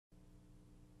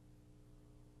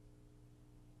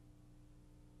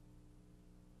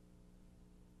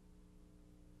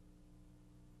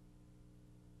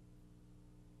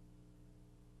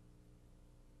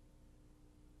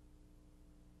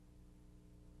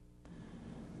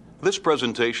This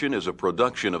presentation is a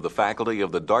production of the faculty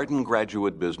of the Darden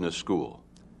Graduate Business School.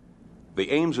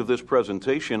 The aims of this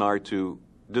presentation are to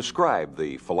describe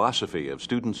the philosophy of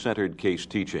student-centered case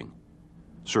teaching,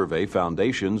 survey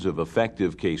foundations of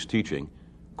effective case teaching,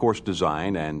 course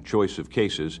design and choice of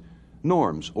cases,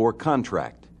 norms or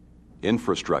contract,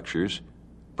 infrastructures,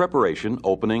 preparation,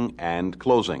 opening, and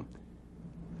closing,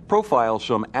 profile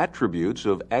some attributes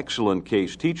of excellent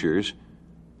case teachers,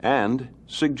 and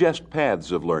suggest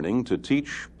paths of learning to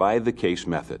teach by the case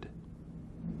method.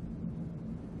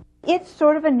 It's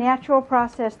sort of a natural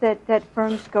process that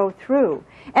firms go through.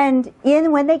 And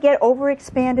when they get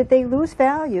overexpanded, they lose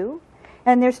value,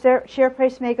 and their share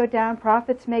price may go down,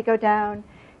 profits may go down.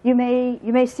 You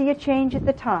may see a change at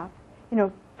the top.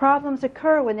 Problems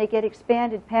occur when they get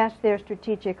expanded past their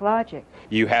strategic logic.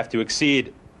 You have to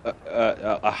exceed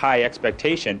a high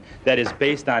expectation that is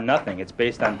based on nothing. It's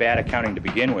based on bad accounting to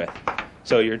begin with.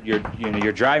 So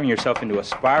you're driving yourself into a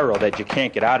spiral that you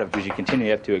can't get out of because you continue to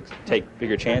have to take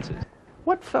bigger chances.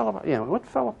 What fell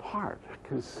apart?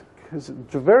 Because it's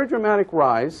a very dramatic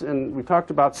rise, and we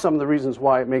talked about some of the reasons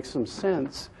why it makes some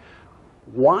sense.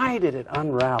 Why did it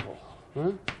unravel?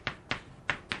 Huh?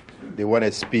 They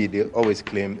wanted speed. They always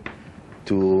claim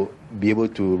to be able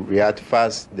to react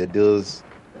fast. The deals,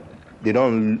 they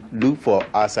don't look for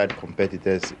outside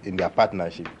competitors in their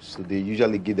partnership. So they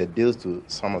usually give the deals to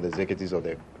some of the executives of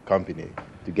the company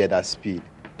to get that speed.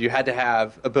 You had to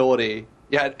have ability,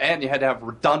 and you had to have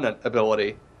redundant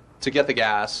ability to get the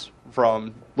gas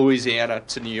from Louisiana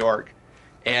to New York.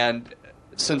 And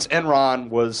since Enron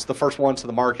was the first one to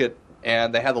the market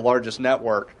and they had the largest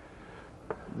network,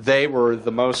 they were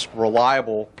the most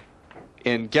reliable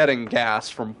in getting gas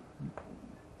from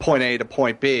point A to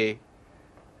point B.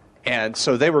 And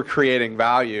so they were creating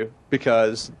value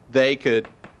because they could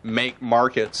make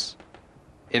markets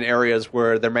in areas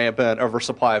where there may have been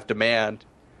oversupply of demand.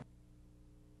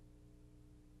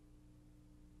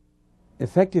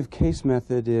 Effective case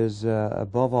method is,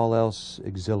 above all else,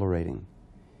 exhilarating.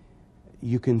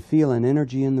 You can feel an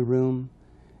energy in the room.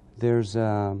 There's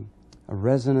a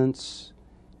resonance.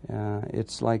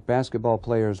 It's like basketball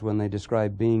players when they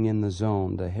describe being in the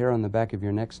zone. The hair on the back of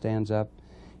your neck stands up.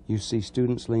 You see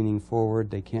students leaning forward.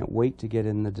 They can't wait to get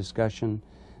in the discussion.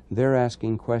 They're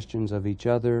asking questions of each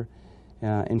other.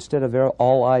 Instead of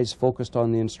all eyes focused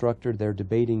on the instructor, they're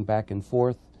debating back and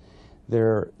forth.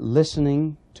 They're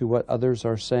listening to what others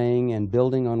are saying and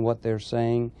building on what they're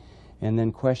saying, and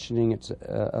then questioning its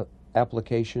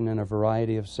application in a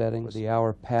variety of settings. The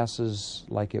hour passes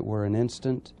like it were an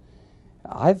instant.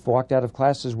 I've walked out of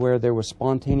classes where there was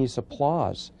spontaneous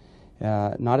applause,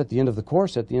 not at the end of the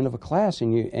course, at the end of a class,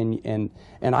 and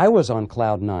I was on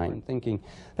cloud nine, thinking,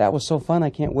 that was so fun, I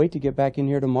can't wait to get back in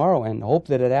here tomorrow and hope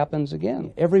that it happens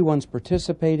again. Everyone's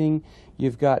participating.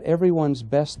 You've got everyone's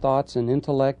best thoughts and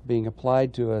intellect being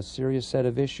applied to a serious set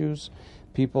of issues.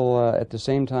 People at the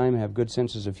same time have good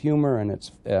senses of humor, and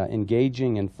it's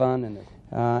engaging and fun,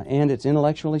 and it's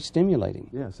intellectually stimulating.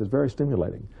 Yes, it's very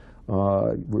stimulating.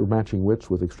 We're matching wits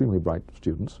with extremely bright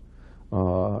students,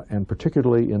 and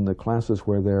particularly in the classes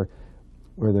where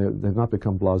they've not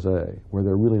become blasé, where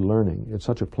they're really learning. It's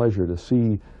such a pleasure to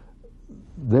see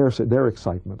their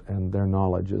excitement and their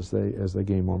knowledge as they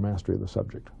gain more mastery of the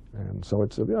subject. And so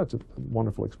it's a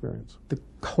wonderful experience. The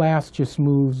class just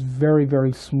moves very,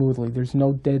 very smoothly. There's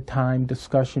no dead time.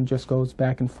 Discussion just goes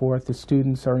back and forth. The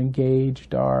students are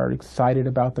engaged, are excited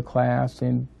about the class,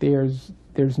 and there's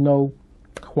no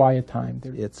quiet time.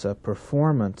 It's a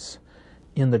performance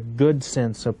in the good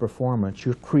sense of performance.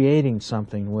 You're creating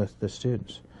something with the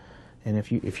students. And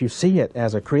if you see it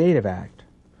as a creative act,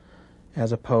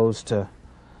 as opposed to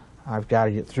I've got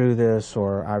to get through this,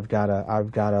 or I've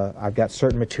got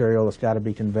certain material that's got to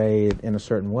be conveyed in a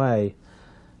certain way,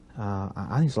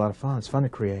 I think it's a lot of fun. It's fun to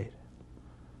create.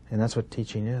 And that's what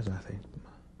teaching is, I think.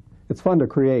 It's fun to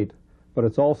create, but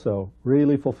it's also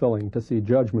really fulfilling to see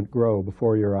judgment grow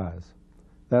before your eyes.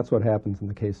 That's what happens in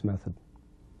the case method.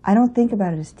 I don't think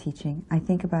about it as teaching. I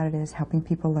think about it as helping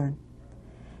people learn.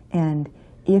 And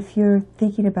if you're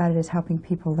thinking about it as helping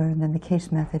people learn, then the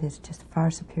case method is just far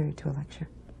superior to a lecture.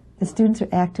 The students are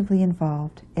actively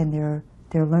involved, and they're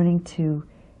learning to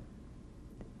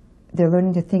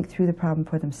think through the problem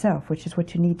for themselves, which is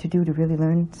what you need to do to really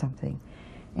learn something.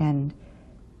 And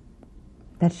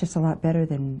that's just a lot better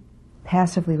than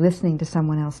passively listening to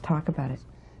someone else talk about it.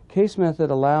 Case method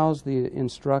allows the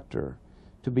instructor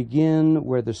to begin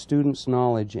where the student's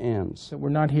knowledge ends. So we're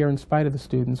not here in spite of the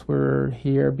students. We're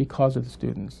here because of the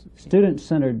students.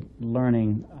 Student-centered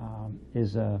learning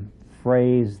is a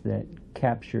phrase that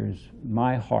captures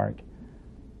my heart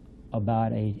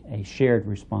about a shared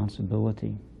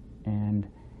responsibility. And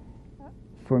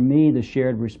for me, the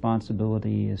shared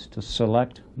responsibility is to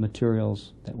select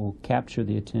materials that will capture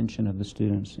the attention of the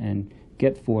students and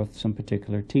get forth some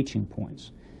particular teaching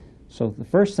points. So the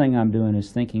first thing I'm doing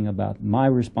is thinking about my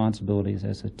responsibilities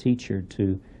as a teacher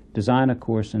to design a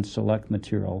course and select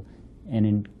material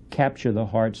and capture the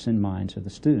hearts and minds of the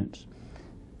students.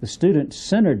 The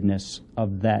student-centeredness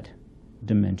of that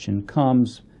dimension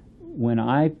comes when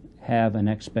I have an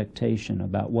expectation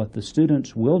about what the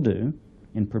students will do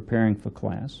in preparing for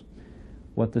class,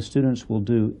 what the students will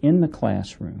do in the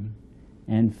classroom,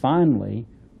 and finally,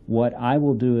 what I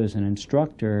will do as an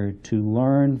instructor to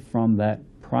learn from that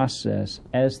process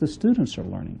as the students are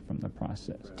learning from the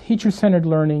process. Teacher-centered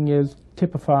learning is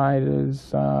typified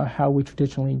as how we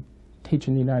traditionally teach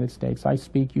in the United States. I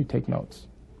speak, you take notes.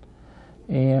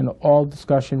 And all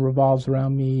discussion revolves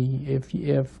around me. If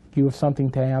you have something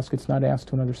to ask, it's not asked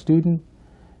to another student.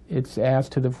 It's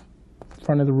asked to the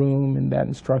front of the room, and that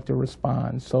instructor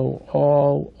responds. So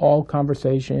all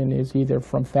conversation is either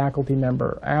from faculty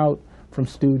member out, from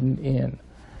student in.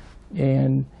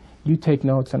 And you take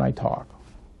notes and I talk.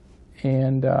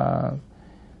 And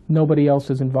nobody else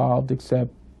is involved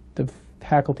except the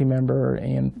faculty member,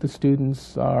 and the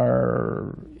students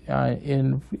are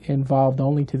involved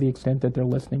only to the extent that they're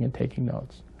listening and taking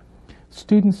notes.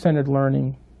 Student-centered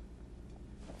learning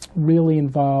really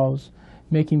involves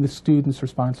making the students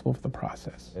responsible for the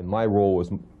process. And my role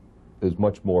is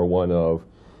much more one of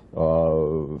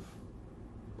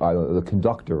the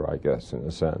conductor, I guess, in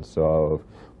a sense, of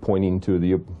pointing to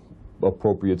the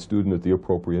appropriate student at the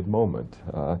appropriate moment.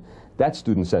 That's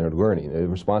student-centered learning. The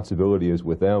responsibility is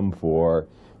with them for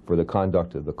the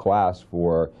conduct of the class,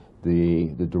 for the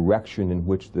direction in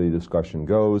which the discussion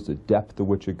goes, the depth to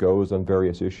which it goes on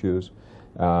various issues,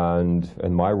 and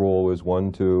my role is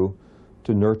one to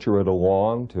nurture it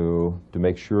along, to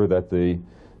make sure that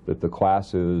the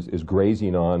class is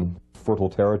grazing on fertile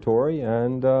territory,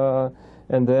 and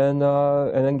then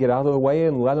get out of the way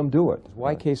and let them do it.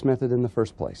 Why case method in the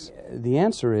first place? The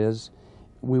answer is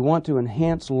we want to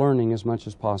enhance learning as much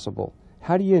as possible.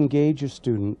 How do you engage a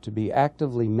student to be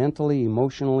actively, mentally,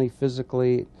 emotionally,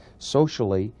 physically,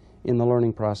 socially in the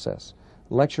learning process?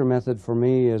 Lecture method for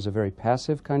me is a very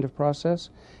passive kind of process.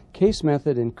 Case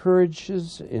method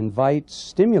encourages, invites,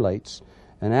 stimulates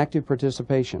an active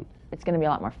participation. It's going to be a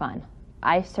lot more fun.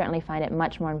 I certainly find it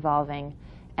much more involving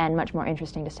and much more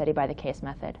interesting to study by the case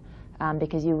method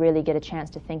because you really get a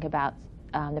chance to think about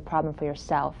the problem for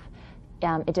yourself.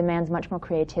 It demands much more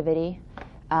creativity.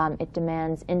 It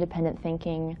demands independent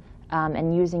thinking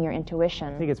and using your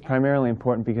intuition. I think it's primarily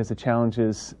important because it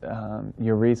challenges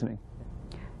your reasoning.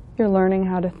 You're learning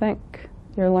how to think.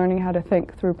 You're learning how to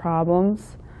think through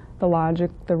problems, the logic,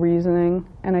 the reasoning,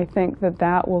 and I think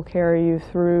that will carry you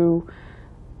through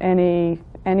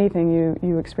anything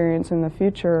you experience in the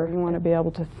future. You want to be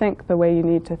able to think the way you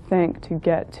need to think to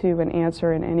get to an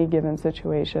answer in any given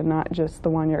situation, not just the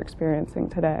one you're experiencing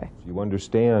today. You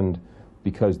understand,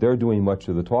 because they're doing much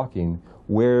of the talking,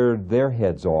 where their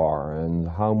heads are and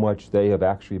how much they have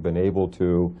actually been able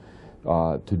to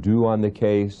do on the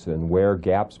case, and where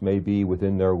gaps may be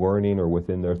within their learning or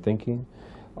within their thinking.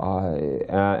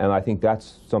 And I think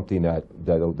that's something that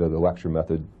the lecture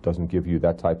method doesn't give you,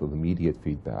 that type of immediate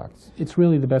feedback. It's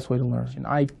really the best way to learn.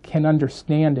 I can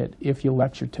understand it if you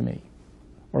lecture to me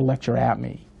or lecture at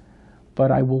me,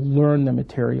 but I will learn the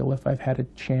material if I've had a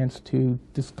chance to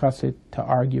discuss it, to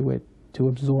argue it, to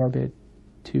absorb it,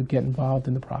 to get involved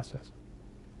in the process.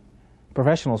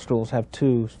 Professional schools have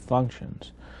two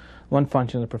functions. One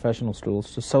function of the professional school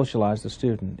is to socialize the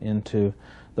student into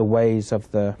the ways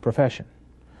of the profession.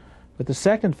 But the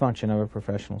second function of a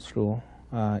professional school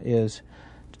is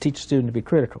to teach a student to be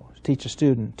critical, to teach a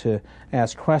student to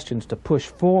ask questions, to push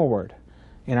forward,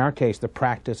 in our case, the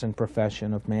practice and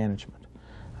profession of management.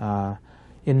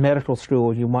 In medical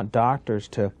school, you want doctors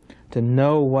to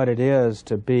know what it is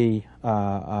to be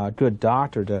a good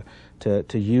doctor,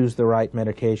 to use the right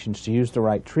medications, to use the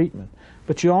right treatment.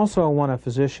 But you also want a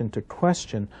physician to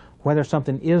question whether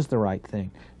something is the right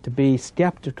thing, to be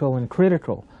skeptical and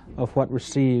critical of what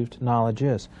received knowledge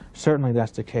is. Certainly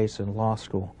that's the case in law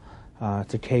school.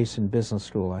 It's a case in business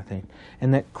school, I think.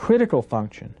 And that critical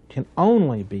function can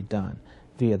only be done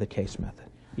via the case method.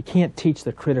 You can't teach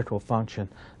the critical function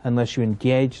unless you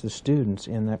engage the students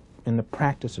in the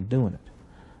practice of doing it.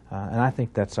 And I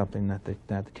think that's something that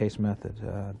the case method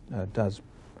does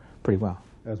pretty well.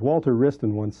 As Walter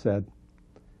Wriston once said,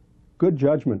 good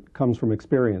judgment comes from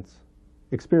experience.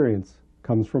 Experience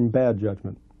comes from bad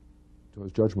judgment.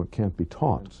 Because judgment can't be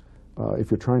taught.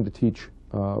 If you're trying to teach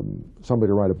somebody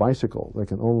to ride a bicycle, they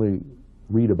can only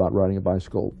read about riding a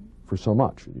bicycle for so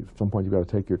much. At some point you've got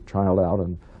to take your child out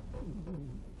and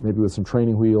maybe with some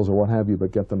training wheels or what have you,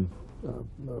 but get them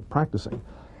practicing.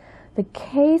 The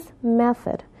case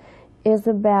method is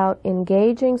about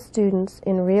engaging students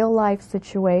in real-life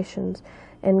situations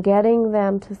and getting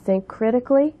them to think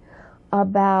critically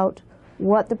about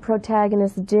what the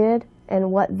protagonist did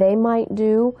and what they might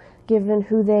do given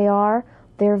who they are,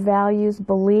 their values,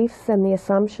 beliefs, and the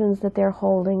assumptions that they're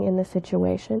holding in the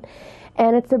situation.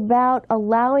 And it's about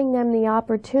allowing them the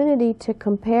opportunity to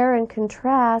compare and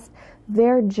contrast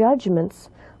their judgments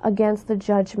against the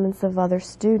judgments of other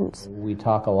students. We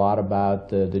talk a lot about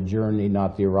the journey,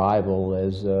 not the arrival,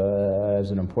 as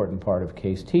an important part of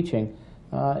case teaching.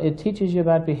 It teaches you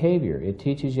about behavior. It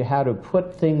teaches you how to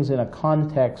put things in a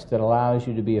context that allows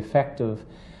you to be effective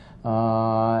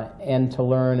and to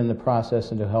learn in the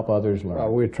process and to help others learn.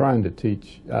 Well, we're trying to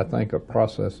teach, I think, a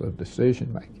process of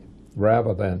decision making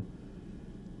rather than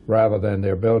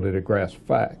their ability to grasp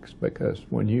facts, because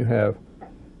when you have,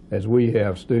 as we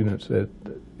have, students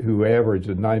who average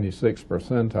a 96th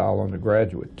percentile on the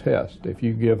graduate test, if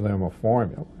you give them a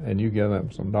formula and you give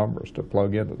them some numbers to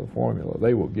plug into the formula,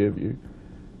 they will give you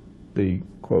the,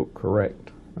 quote,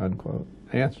 correct, unquote,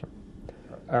 answer.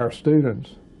 Our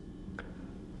students,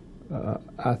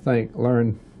 I think,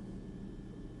 learn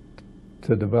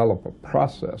to develop a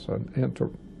process,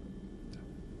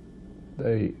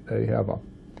 they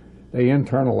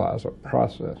internalize a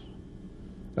process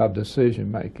of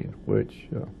decision making, which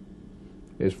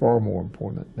is far more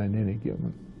important than any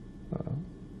given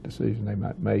decision they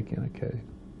might make in a case.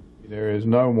 There is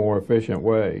no more efficient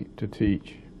way to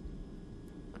teach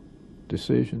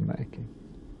decision making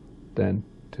than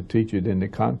to teach it in the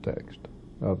context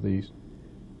of these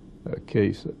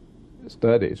case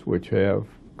studies, which have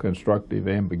constructive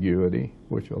ambiguity,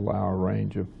 which allow a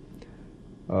range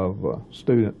of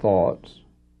student thoughts.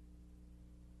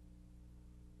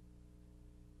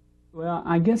 Well,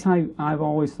 I guess I've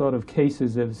always thought of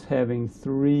cases as having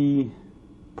three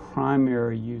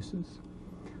primary uses.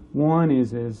 One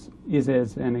is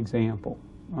as an example,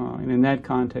 and in that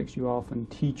context you often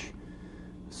teach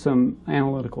some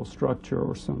analytical structure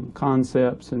or some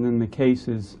concepts, and then the case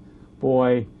is,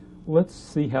 boy, let's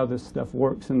see how this stuff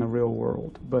works in the real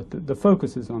world, but the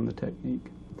focus is on the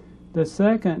technique. The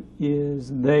second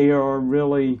is they are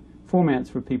really formats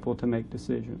for people to make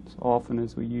decisions, often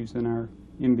as we use in our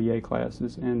MBA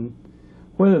classes, and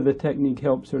whether the technique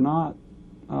helps or not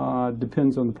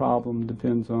depends on the problem,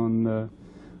 depends on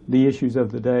the issues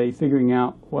of the day. Figuring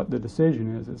out what the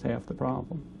decision is half the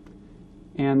problem.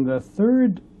 And the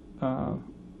third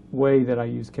way that I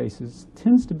use cases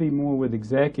tends to be more with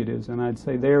executives, and I'd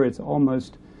say there it's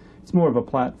more of a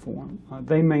platform.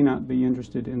 They may not be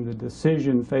interested in the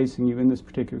decision facing you in this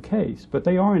particular case, but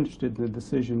they are interested in the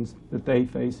decisions that they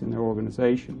face in their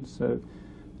organizations. So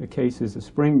the case is a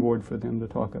springboard for them to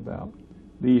talk about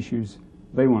the issues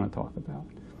they want to talk about.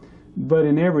 But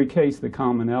in every case, the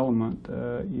common element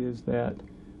is that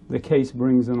the case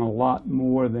brings in a lot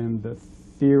more than the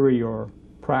theory or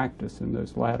practice in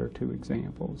those latter two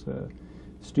examples.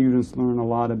 Students learn a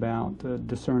lot about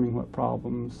discerning what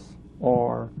problems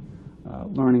are,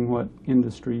 learning what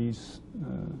industries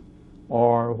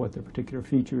are, what their particular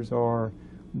features are,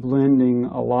 blending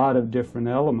a lot of different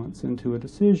elements into a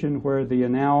decision where the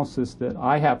analysis that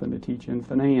I happen to teach in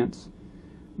finance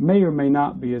may or may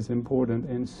not be as important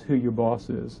as who your boss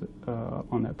is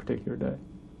on that particular day.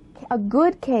 A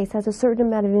good case has a certain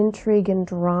amount of intrigue and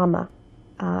drama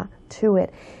to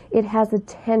it. It has a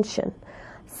tension,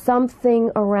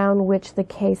 something around which the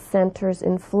case centers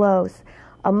and flows.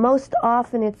 Most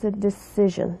often it's a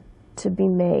decision to be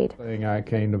made. The thing I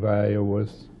came to value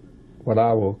was what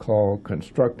I will call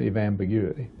constructive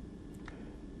ambiguity.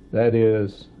 That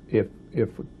is, if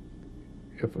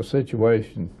a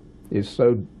situation is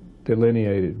so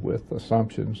delineated with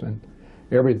assumptions and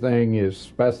everything is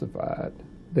specified,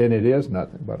 then it is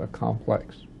nothing but a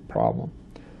complex problem.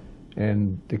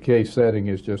 And the case setting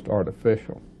is just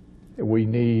artificial. We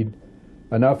need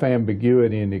enough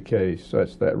ambiguity in the case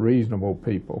such that reasonable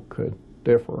people could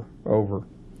differ over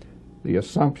the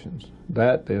assumptions.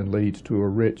 That then leads to a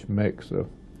rich mix of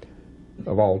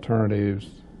alternatives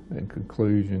and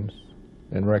conclusions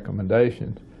and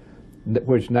recommendations,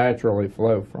 which naturally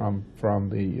flow from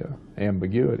the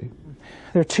ambiguity.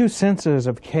 There are two senses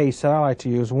of case that I like to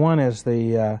use. One is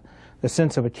the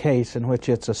sense of a case in which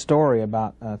it's a story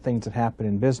about things that happen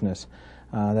in business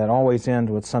that always end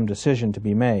with some decision to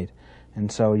be made.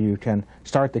 And so you can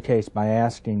start the case by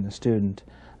asking the student,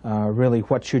 really,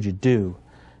 what should you do?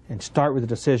 And start with the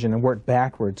decision and work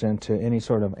backwards into any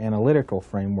sort of analytical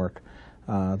framework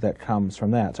that comes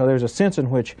from that. So there's a sense in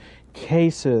which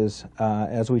cases,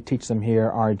 as we teach them here,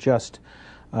 are just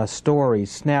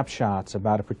stories, snapshots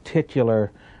about a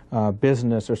particular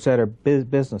business or set of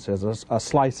businesses, a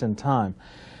slice in time.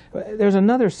 There's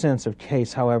another sense of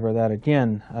case, however, that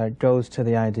again goes to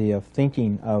the idea of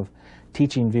thinking of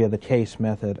teaching via the case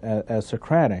method as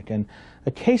Socratic. And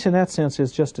a case in that sense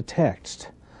is just a text.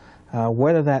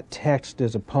 Whether that text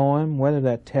is a poem, whether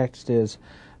that text is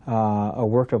a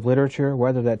work of literature,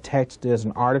 whether that text is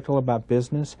an article about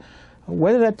business,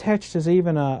 whether that text is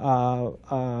even a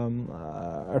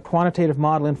quantitative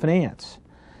model in finance.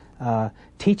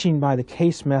 Teaching by the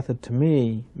case method to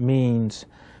me means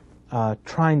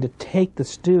trying to take the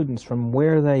students from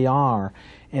where they are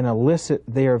and elicit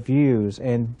their views,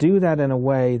 and do that in a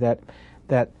way that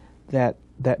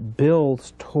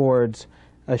builds towards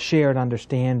a shared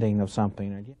understanding of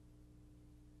something.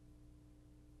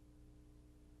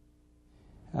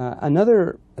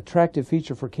 Another attractive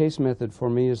feature for case method for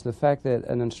me is the fact that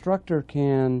an instructor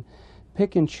can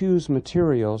pick and choose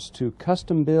materials to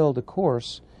custom build a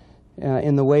course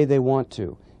in the way they want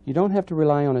to. You don't have to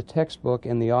rely on a textbook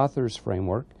and the author's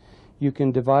framework. You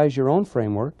can devise your own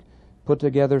framework, put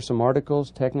together some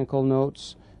articles, technical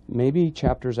notes, maybe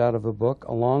chapters out of a book,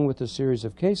 along with a series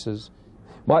of cases.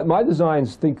 My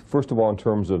designs think, first of all, in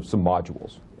terms of some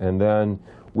modules. And then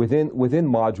within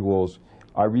modules,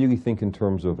 I really think in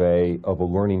terms of a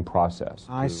learning process.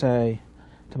 I say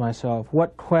to myself,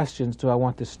 what questions do I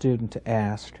want the student to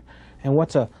ask? And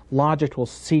what's a logical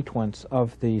sequence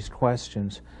of these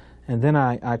questions? And then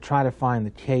I try to find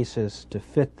the cases to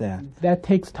fit that. That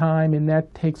takes time, and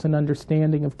that takes an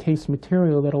understanding of case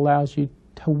material that allows you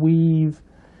to weave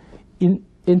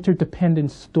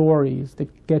interdependent stories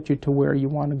that get you to where you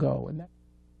want to go. And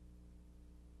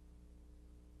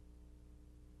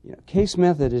Case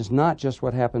method is not just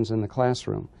what happens in the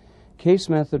classroom. Case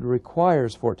method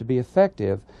requires, for it to be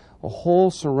effective, a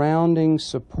whole surrounding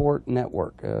support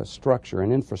network, structure,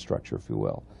 an infrastructure, if you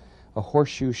will. A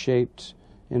horseshoe-shaped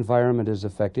environment is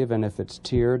effective, and if it's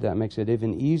tiered, that makes it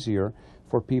even easier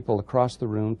for people across the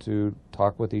room to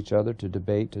talk with each other, to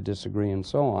debate, to disagree, and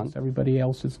so on. Everybody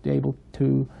else is able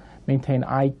to maintain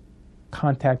eye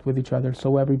contact with each other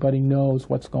so everybody knows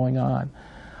what's going on.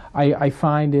 I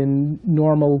find in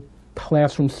normal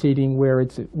classroom seating where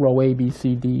it's row A, B,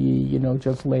 C, D, E,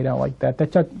 just laid out like that,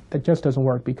 that just doesn't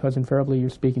work, because invariably you're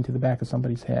speaking to the back of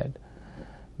somebody's head.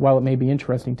 While it may be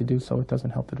interesting to do so, it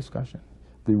doesn't help the discussion.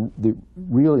 The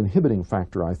real inhibiting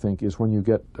factor, I think, is when you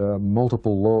get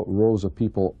multiple rows of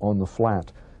people on the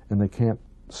flat and they can't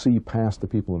see past the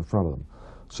people in front of them.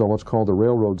 So what's called the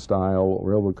railroad style,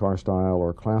 railroad car style,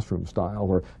 or classroom style,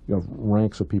 where you have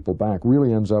ranks of people back,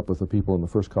 really ends up with the people in the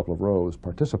first couple of rows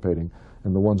participating,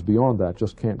 and the ones beyond that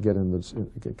just can't get into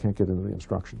the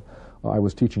instruction. I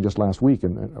was teaching just last week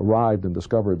and arrived and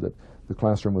discovered that the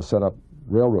classroom was set up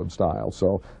railroad style.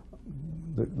 So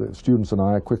the students and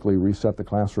I quickly reset the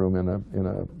classroom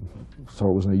so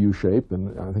it was in a U shape,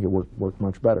 and I think it worked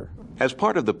much better. As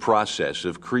part of the process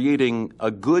of creating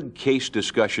a good case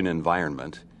discussion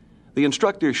environment, the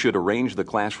instructor should arrange the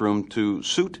classroom to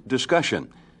suit discussion.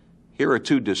 Here are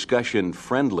 2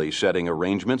 discussion-friendly setting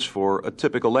arrangements for a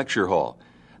typical lecture hall.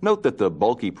 Note that the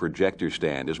bulky projector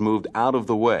stand is moved out of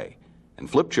the way, and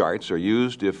flip charts are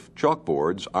used if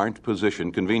chalkboards aren't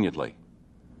positioned conveniently.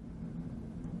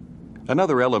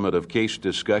 Another element of case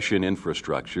discussion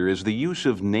infrastructure is the use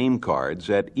of name cards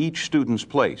at each student's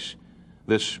place.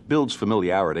 This builds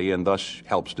familiarity and thus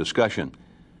helps discussion.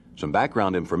 Some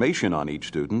background information on each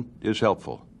student is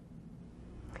helpful.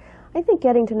 I think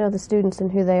getting to know the students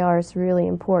and who they are is really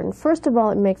important. First of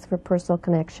all, it makes for a personal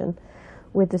connection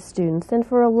with the students. And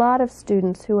for a lot of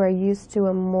students who are used to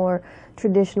a more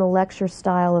traditional lecture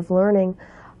style of learning,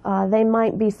 they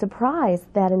might be surprised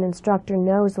that an instructor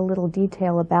knows a little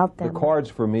detail about them. The cards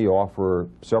for me offer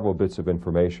several bits of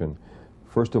information.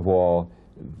 First of all,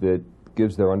 that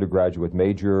gives their undergraduate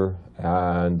major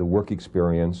and the work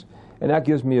experience, and that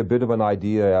gives me a bit of an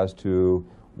idea as to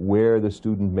where the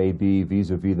student may be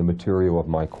vis-a-vis the material of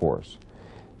my course.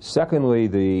 Secondly,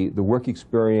 the work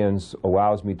experience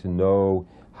allows me to know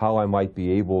how I might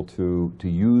be able to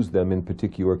use them in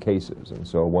particular cases. And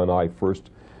so when I first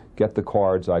get the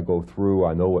cards, I go through,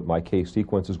 I know what my case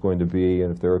sequence is going to be,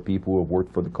 and if there are people who have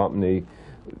worked for the company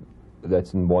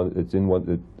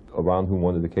around whom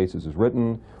one of the cases is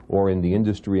written, or in the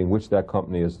industry in which that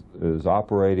company is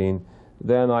operating,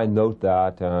 then I note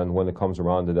that, and when it comes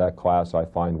around to that class, I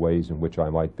find ways in which I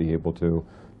might be able to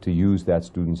use that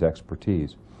student's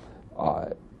expertise.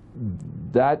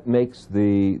 That makes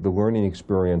the learning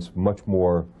experience much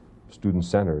more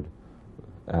student-centered,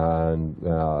 and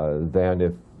than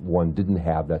if one didn't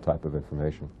have that type of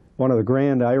information. One of the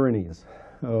grand ironies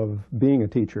of being a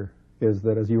teacher is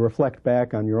that as you reflect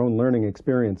back on your own learning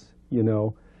experience, you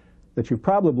know that you've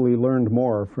probably learned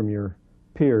more from your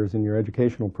peers in your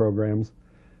educational programs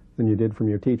than you did from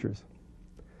your teachers.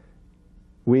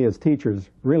 We as teachers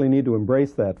really need to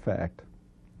embrace that fact.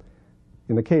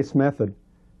 In the case method,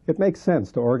 it makes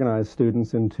sense to organize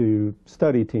students into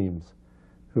study teams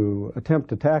who attempt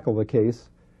to tackle the case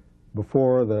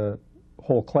before the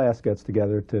whole class gets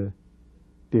together to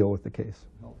deal with the case.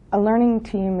 A learning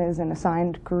team is an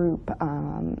assigned group.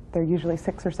 They're usually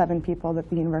 6 or 7 people that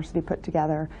the university put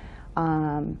together.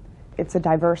 It's a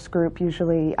diverse group,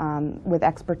 usually with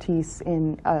expertise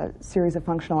in a series of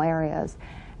functional areas.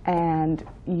 And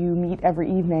you meet every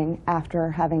evening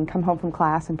after having come home from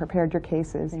class and prepared your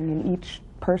cases, and each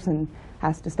person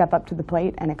has to step up to the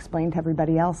plate and explain to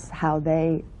everybody else how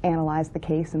they analyzed the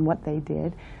case and what they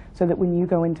did, so that when you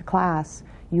go into class,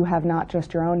 you have not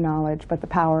just your own knowledge, but the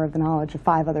power of the knowledge of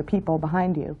 5 other people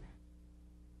behind you.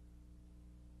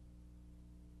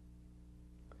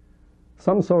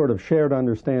 Some sort of shared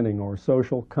understanding or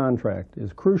social contract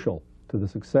is crucial to the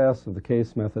success of the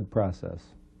case method process.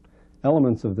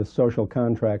 Elements of this social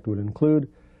contract would include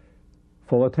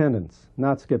full attendance,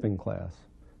 not skipping class,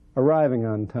 arriving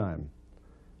on time,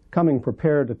 coming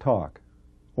prepared to talk,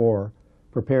 or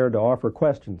prepared to offer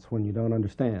questions when you don't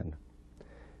understand.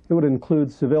 It would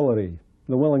include civility,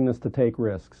 the willingness to take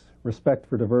risks, respect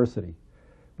for diversity,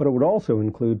 but it would also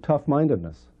include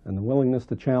tough-mindedness and the willingness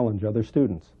to challenge other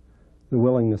students, the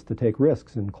willingness to take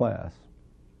risks in class.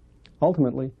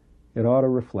 Ultimately, it ought to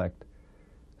reflect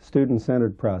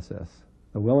student-centered process,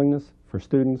 the willingness for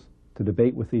students to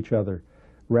debate with each other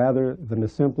rather than to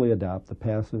simply adopt the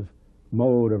passive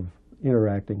mode of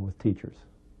interacting with teachers.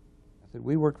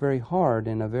 We work very hard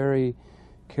in a very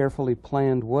carefully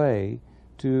planned way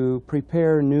to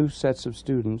prepare new sets of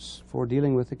students for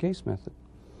dealing with the case method.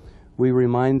 We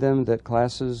remind them that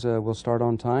classes will start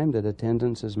on time, that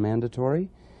attendance is mandatory,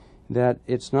 that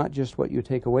it's not just what you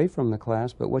take away from the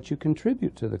class, but what you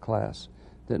contribute to the class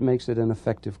that makes it an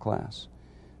effective class.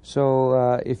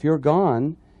 So if you're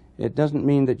gone, it doesn't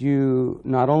mean that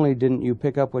not only didn't you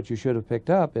pick up what you should have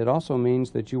picked up, it also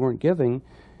means that you weren't giving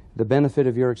the benefit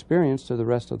of your experience to the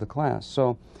rest of the class.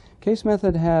 So case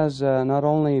method has not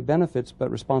only benefits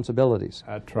but responsibilities.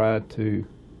 I tried to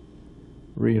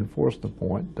reinforce the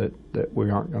point that we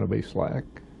aren't going to be slack,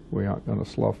 we aren't going to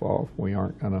slough off, we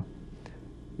aren't going to,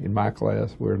 in my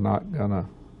class, we're not going to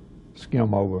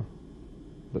skim over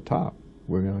the top.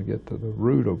 We're going to get to the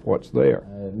root of what's there.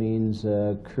 It means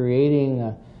creating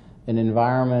an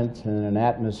environment and an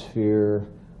atmosphere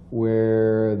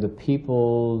where the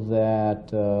people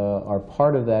that are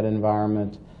part of that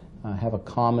environment have a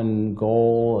common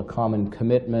goal, a common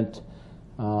commitment,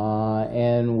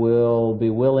 and will be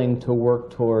willing to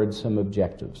work towards some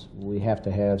objectives. We have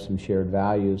to have some shared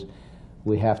values.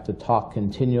 We have to talk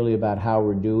continually about how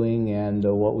we're doing and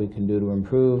what we can do to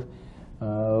improve.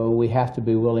 We have to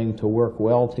be willing to work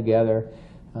well together.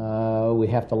 We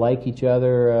have to like each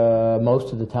other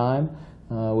most of the time.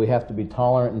 We have to be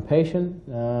tolerant and patient,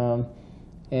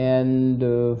 and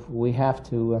we have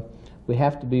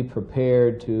to be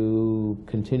prepared to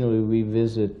continually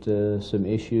revisit some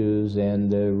issues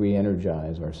and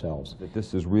re-energize ourselves.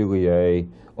 This is really a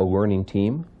learning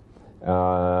team,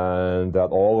 and that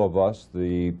all of us,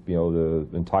 the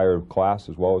entire class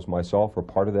as well as myself, are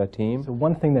part of that team. So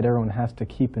one thing that everyone has to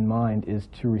keep in mind is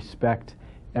to respect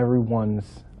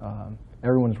everyone's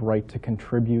right to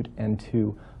contribute and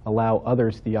to allow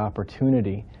others the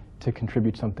opportunity to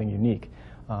contribute something unique.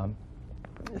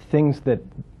 Things that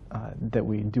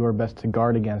we do our best to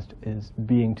guard against is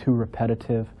being too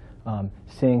repetitive,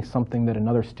 saying something that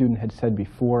another student had said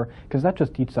before, because that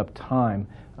just eats up time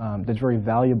that's very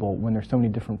valuable when there's so many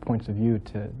different points of view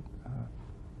to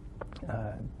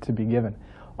be given.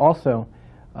 Also,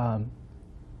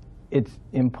 it's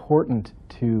important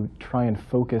to try and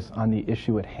focus on the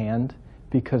issue at hand,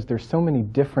 because there's so many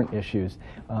different issues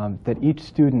that each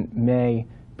student may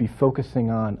be focusing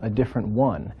on a different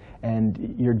one,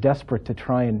 and you're desperate to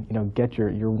try and get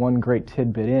your one great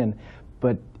tidbit in,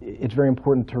 but it's very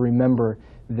important to remember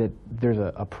that there's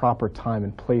a proper time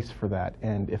and place for that,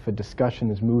 and if a discussion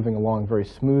is moving along very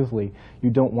smoothly, you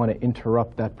don't want to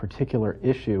interrupt that particular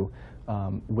issue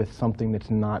with something that's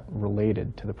not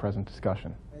related to the present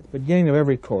discussion. At the beginning of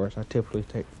every course, I typically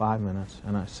take 5 minutes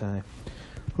and I say,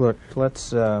 look,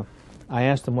 I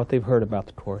ask them what they've heard about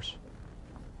the course,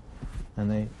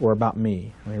 or about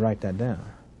me, and they write that down.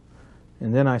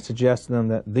 And then I suggest to them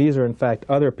that these are in fact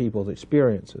other people's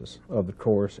experiences of the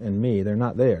course and me, they're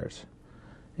not theirs.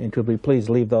 And could we please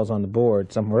leave those on the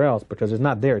board somewhere else, because it's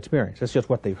not their experience, it's just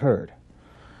what they've heard.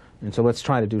 And so let's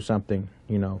try to do something,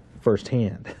 you know,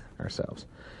 firsthand ourselves.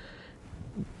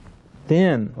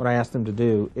 Then what I asked them to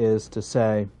do is to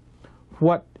say,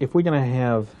 what if we're going to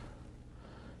have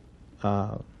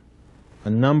a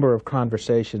number of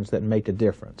conversations that make a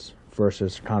difference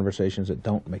versus conversations that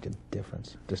don't make a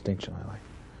difference, distinction I like.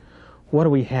 What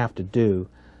do we have to do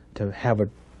to have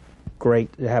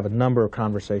a number of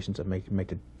conversations that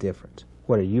make a difference?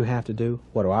 What do you have to do?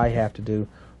 What do I have to do?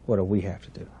 What do we have to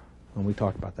do? And we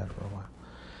talked about that for a while.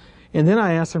 And then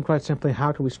I asked them quite simply,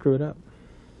 how can we screw it up?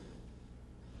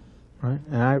 Right?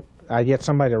 And I get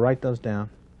somebody to write those down,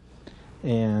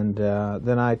 and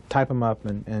then I type them up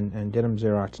and get them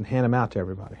Xeroxed and hand them out to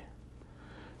everybody.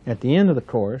 At the end of the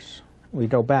course, we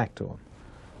go back to them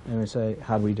and we say,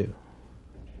 how do we do?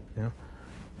 You know,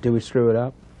 did we screw it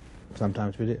up?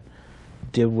 Sometimes we did.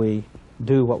 Did we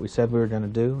do what we said we were going to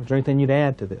do? Is there anything you'd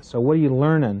add to this? So what are you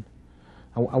learning?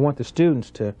 I want the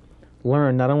students to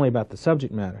learn not only about the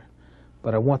subject matter,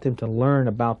 but I want them to learn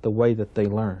about the way that they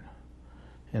learn.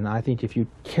 And I think if you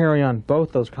carry on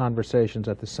both those conversations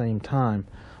at the same time,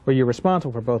 or you're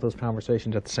responsible for both those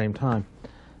conversations at the same time,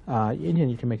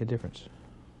 you can make a difference.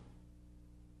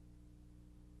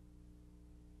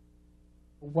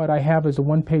 What I have is a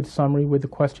one-page summary with the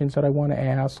questions that I want to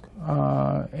ask,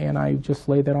 and I just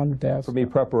lay that on the desk. For me,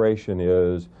 preparation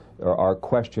are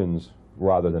questions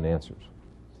rather than answers.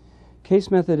 Case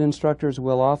method instructors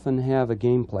will often have a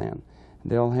game plan.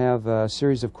 They'll have a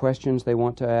series of questions they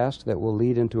want to ask that will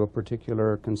lead into a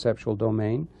particular conceptual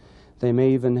domain. They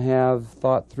may even have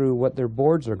thought through what their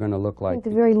boards are going to look like. The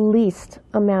very least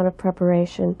amount of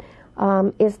preparation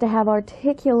is to have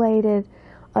articulated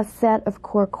a set of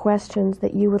core questions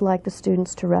that you would like the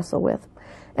students to wrestle with.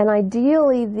 And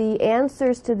ideally, the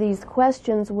answers to these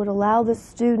questions would allow the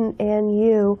student and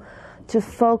you to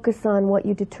focus on what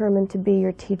you determine to be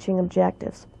your teaching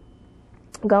objectives.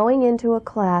 Going into a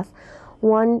class,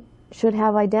 one should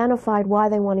have identified why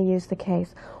they want to use the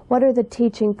case. What are the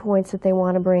teaching points that they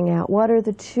want to bring out? What are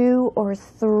the 2 or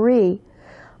 3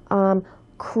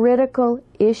 critical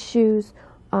issues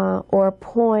or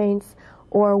points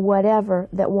or whatever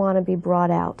that want to be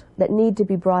brought out, that need to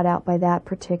be brought out by that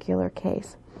particular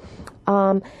case.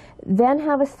 Then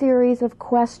have a series of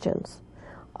questions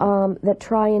that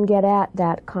try and get at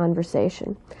that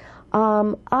conversation.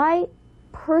 I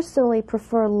personally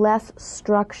prefer less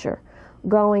structure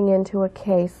going into a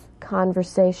case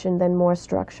conversation than more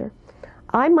structure.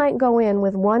 I might go in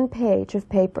with 1 page of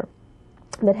paper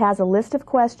that has a list of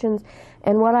questions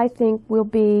and what I think will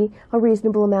be a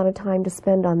reasonable amount of time to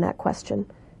spend on that question.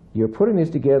 You're putting this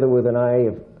together with an eye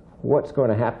of what's going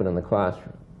to happen in the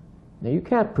classroom. Now, you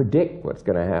can't predict what's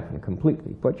going to happen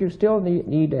completely, but you still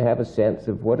need to have a sense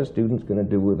of what a student's going to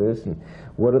do with this and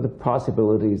what are the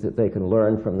possibilities that they can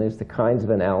learn from this, the kinds of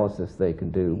analysis they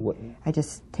can do. I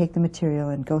just take the material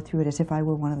and go through it as if I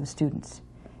were one of the students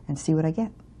and see what I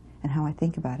get and how I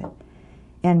think about it.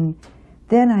 And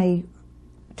then I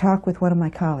talk with one of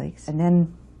my colleagues, and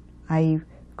then I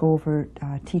go over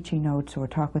teaching notes or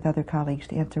talk with other colleagues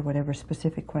to answer whatever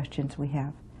specific questions we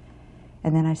have.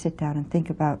 And then I sit down and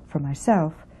think about, for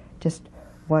myself, just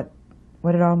what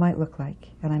it all might look like.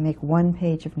 And I make 1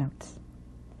 page of notes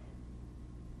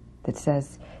that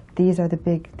says, these are the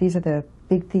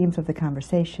big themes of the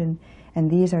conversation,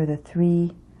 and these are the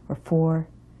 3 or 4,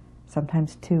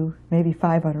 sometimes 2, maybe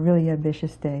 5 on a really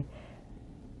ambitious day.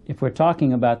 If we're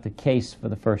talking about the case for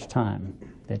the first time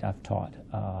that I've taught,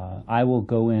 I will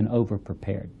go in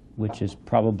over-prepared, which is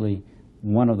probably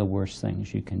one of the worst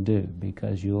things you can do,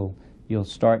 because you'll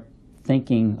start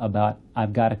thinking about,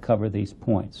 I've got to cover these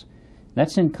points.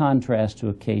 That's in contrast to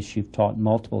a case you've taught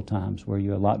multiple times where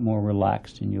you're a lot more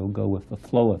relaxed and you'll go with the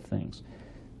flow of things.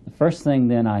 The first thing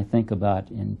then I think about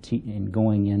in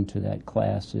going into that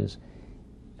class is,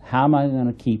 how am I going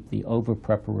to keep the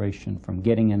over-preparation from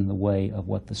getting in the way of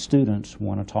what the students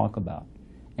want to talk about?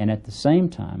 And at the same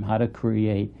time, how to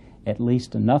create at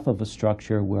least enough of a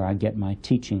structure where I get my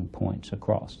teaching points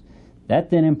across.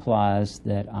 That then implies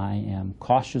that I am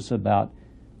cautious about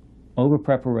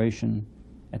over-preparation,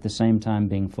 at the same time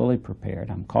being fully prepared.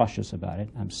 I'm cautious about it.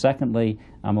 Secondly,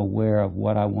 I'm aware of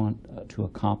what I want to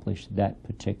accomplish that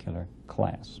particular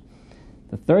class.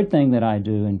 The third thing that I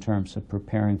do in terms of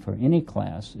preparing for any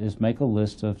class is make a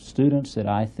list of students that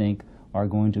I think are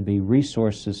going to be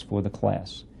resources for the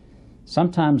class.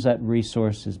 Sometimes that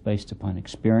resource is based upon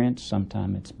experience.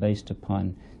 Sometimes it's based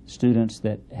upon students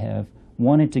that have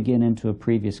wanted to get into a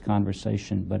previous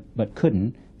conversation but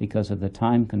couldn't because of the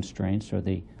time constraints or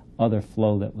the other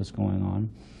flow that was going on.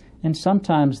 And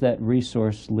sometimes that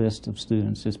resource list of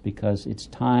students is because it's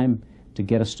time to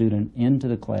get a student into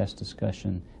the class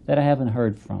discussion that I haven't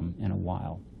heard from in a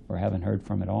while, or haven't heard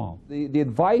from at all. The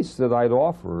advice that I'd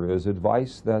offer is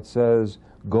advice that says,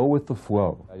 go with the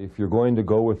flow. If you're going to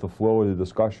go with the flow of the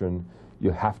discussion,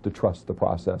 you have to trust the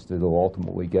process that it'll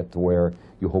ultimately get to where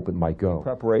you hope it might go.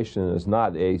 Preparation is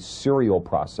not a serial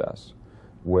process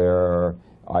where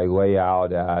I lay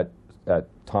out at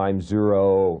time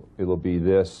 0 it'll be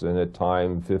this, and at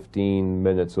time 15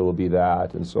 minutes it'll be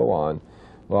that, and so on.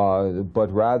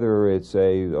 But rather it's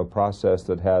a process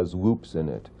that has loops in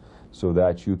it, so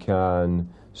that you can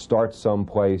start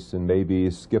someplace and maybe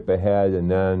skip ahead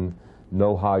and then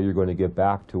know how you're going to get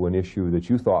back to an issue that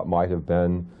you thought might have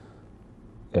been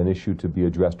an issue to be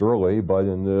addressed early, but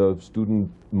in the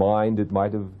student mind it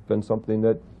might have been something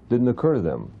that didn't occur to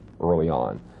them early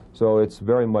on. So it's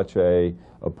very much a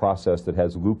process that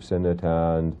has loops in it,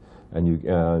 and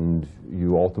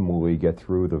you ultimately get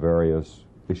through the various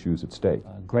issues at stake.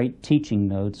 Great teaching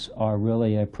notes are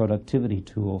really a productivity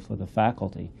tool for the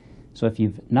faculty. So if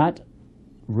you've not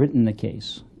written the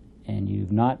case and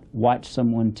you've not watched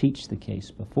someone teach the case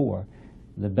before,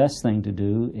 the best thing to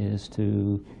do is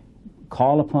to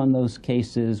call upon those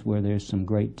cases where there's some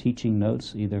great teaching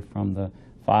notes, either from the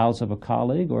files of a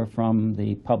colleague or from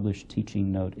the published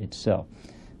teaching note itself.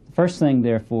 The first thing,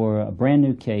 therefore, a brand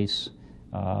new case,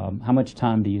 how much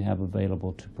time do you have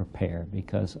available to prepare?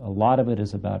 Because a lot of it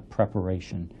is about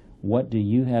preparation. What do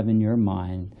you have in your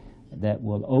mind that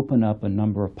will open up a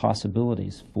number of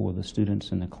possibilities for the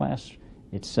students in the class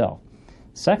itself?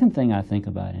 Second thing I think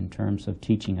about in terms of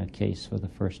teaching a case for the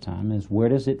first time is, where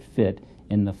does it fit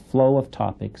in the flow of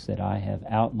topics that I have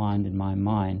outlined in my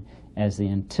mind as the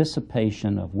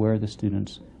anticipation of where the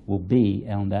students will be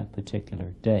on that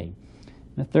particular day.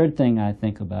 The third thing I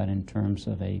think about in terms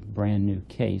of a brand new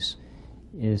case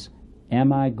is,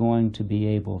 am I going to be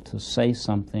able to say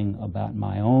something about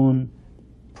my own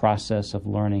process of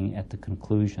learning at the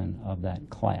conclusion of that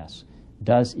class?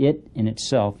 Does it in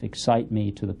itself excite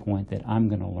me to the point that I'm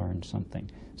going to learn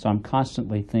something? So I'm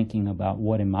constantly thinking about,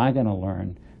 what am I going to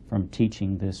learn from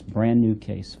teaching this brand new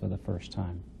case for the first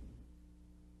time?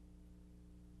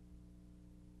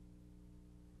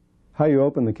 How you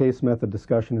open the case method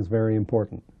discussion is very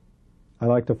important. I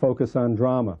like to focus on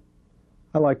drama.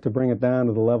 I like to bring it down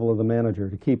to the level of the manager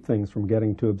to keep things from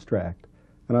getting too abstract.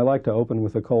 And I like to open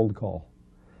with a cold call.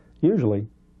 Usually,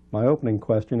 my opening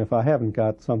question, if I haven't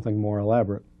got something more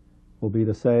elaborate, will be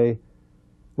to say,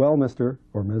 well, Mr.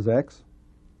 or Ms. X,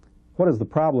 what is the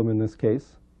problem in this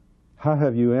case? How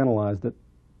have you analyzed it?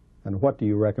 And what do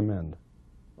you recommend?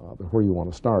 But where you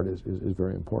want to start is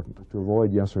very important. To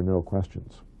avoid yes or no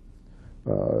questions.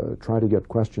 Try to get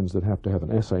questions that have to have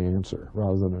an essay answer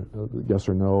rather than a yes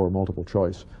or no or multiple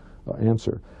choice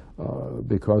answer.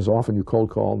 Because often you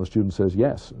cold call and the student says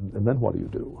yes, and then what do you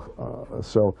do?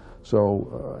 So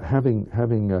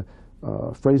having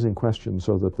phrasing questions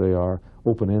so that they are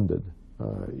open-ended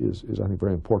is, I think,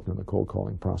 very important in the cold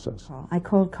calling process. I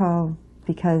cold call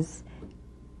because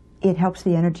it helps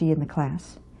the energy in the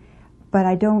class. But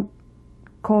I don't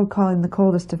cold call in the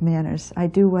coldest of manners. I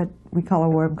do what we call a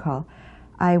warm call.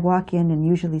 I walk in and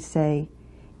usually say,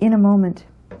 in a moment,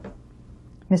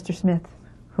 Mr. Smith,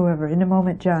 whoever, in a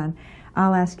moment, John,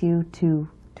 I'll ask you to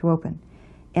open.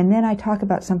 And then I talk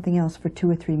about something else for 2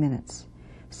 or 3 minutes.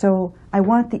 So I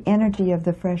want the energy of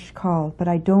the fresh call, but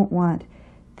I don't want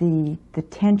the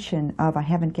tension of I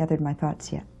haven't gathered my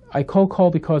thoughts yet. I cold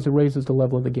call because it raises the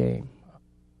level of the game.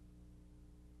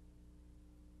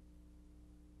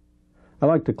 I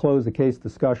like to close a case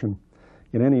discussion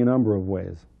in any number of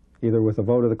ways, either with a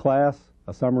vote of the class,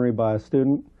 a summary by a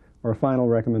student, or a final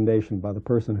recommendation by the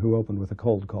person who opened with a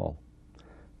cold call.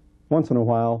 Once in a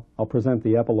while, I'll present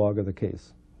the epilogue of the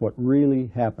case, what really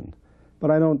happened,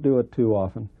 but I don't do it too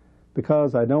often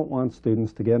because I don't want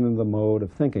students to get into the mode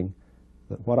of thinking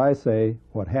that what I say,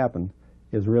 what happened,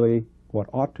 is really what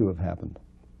ought to have happened.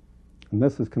 And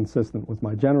this is consistent with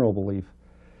my general belief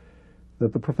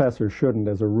that the professor shouldn't,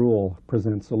 as a rule,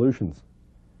 present solutions.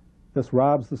 This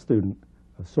robs the student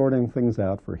of sorting things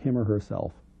out for him or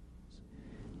herself.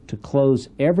 To close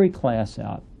every class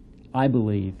out, I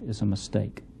believe, is a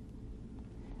mistake.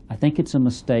 I think it's a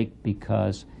mistake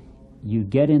because you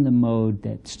get in the mode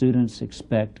that students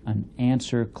expect an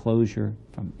answer closure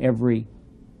from every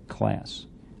class.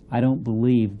 I don't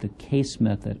believe the case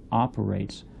method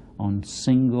operates on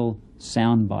single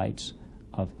sound bites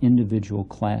of individual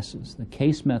classes. The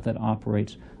case method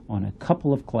operates on a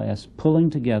couple of classes pulling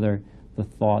together the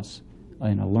thoughts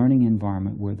in a learning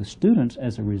environment where the students,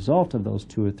 as a result of those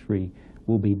 2 or 3,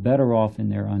 will be better off in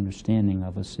their understanding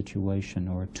of a situation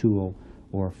or a tool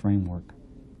or a framework.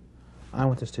 I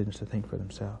want the students to think for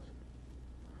themselves.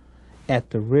 At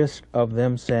the risk of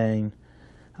them saying,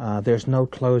 there's no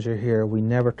closure here, we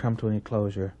never come to any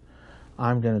closure,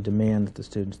 I'm going to demand that the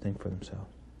students think for themselves.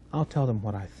 I'll tell them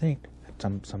what I think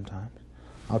sometimes.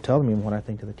 I'll tell them even what I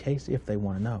think of the case if they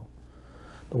want to know.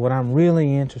 But what I'm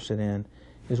really interested in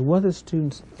is what the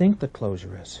students think the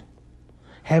closure is.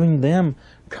 Having them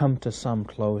come to some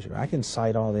closure. I can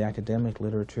cite all the academic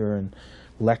literature and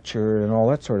lecture and all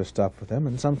that sort of stuff with them,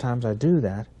 and sometimes I do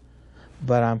that,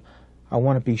 but I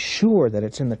want to be sure that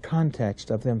it's in the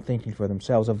context of them thinking for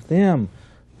themselves, of them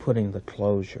putting the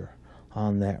closure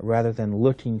on that, rather than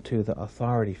looking to the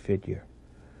authority figure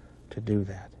to do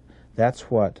that. That's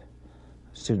what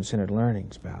student-centered learning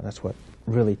is about. That's what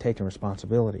really taking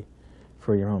responsibility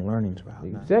for your own learning is about. The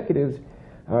executives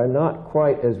are not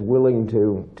quite as willing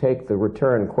to take the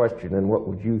return question and what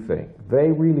would you think.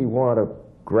 They really want to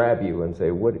grab you and say,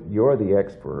 you're the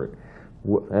expert,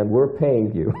 and we're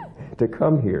paying you to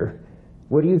come here.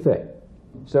 What do you think?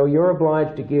 So you're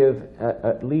obliged to give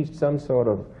at least some sort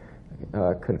of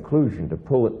conclusion to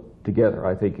pull it together,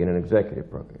 I think, in an executive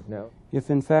program. Now, if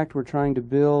in fact we're trying to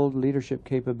build leadership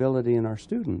capability in our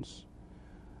students,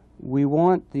 we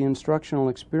want the instructional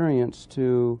experience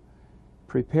to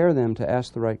prepare them to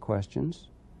ask the right questions,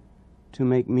 to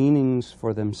make meanings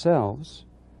for themselves,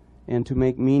 and to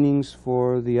make meanings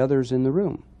for the others in the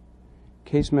room.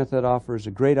 Case method offers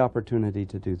a great opportunity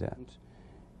to do that.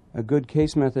 A good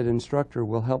case method instructor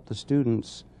will help the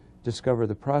students discover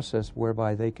the process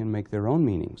whereby they can make their own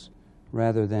meanings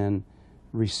rather than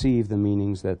receive the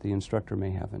meanings that the instructor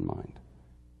may have in mind.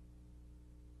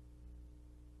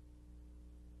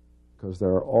 Because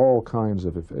there are all kinds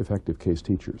of effective case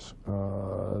teachers.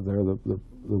 They're the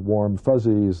warm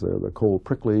fuzzies, they're the cold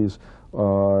pricklies.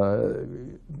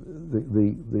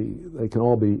 They can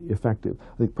all be effective.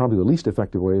 I think probably the least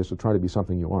effective way is to try to be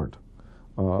something you aren't.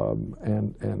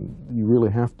 And you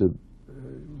really have to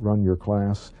run your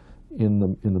class in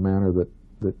the manner that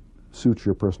suits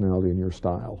your personality and your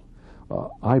style.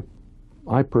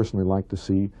 I personally like to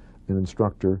see an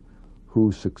instructor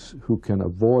who can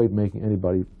avoid making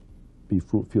anybody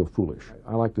feel foolish.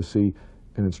 I like to see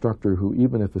an instructor who,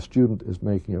 even if a student is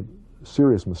making a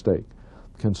serious mistake,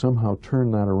 can somehow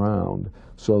turn that around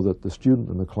so that the student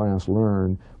and the class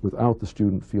learn without the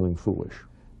student feeling foolish.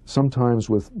 Sometimes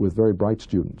with very bright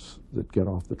students that get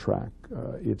off the track,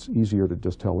 it's easier to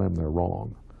just tell them they're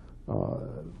wrong.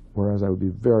 Whereas I would be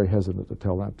very hesitant to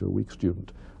tell that to a weak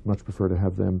student. I much prefer to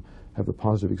have them have the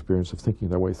positive experience of thinking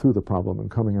their way through the problem and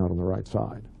coming out on the right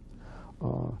side.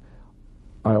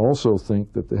 I also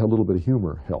think that a little bit of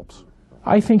humor helps.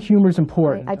 I think humor is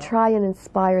important. I try and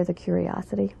inspire the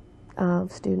curiosity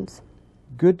of students.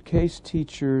 Good case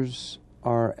teachers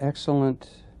are excellent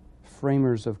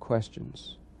framers of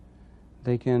questions.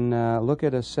 They can look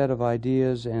at a set of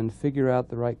ideas and figure out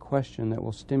the right question that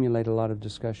will stimulate a lot of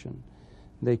discussion.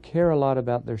 They care a lot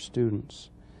about their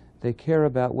students. They care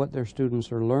about what their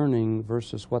students are learning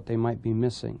versus what they might be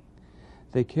missing.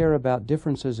 They care about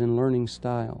differences in learning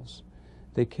styles.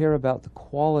 They care about the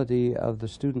quality of the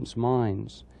students'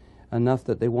 minds enough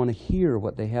that they want to hear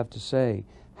what they have to say,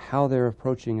 how they're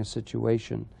approaching a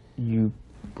situation. You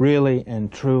really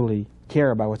and truly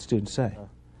care about what students say.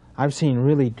 I've seen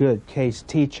really good case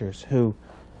teachers who,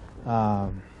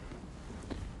 how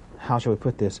shall we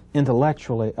put this,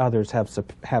 intellectually others have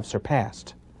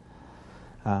surpassed.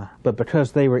 But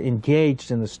because they were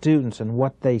engaged in the students and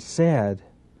what they said,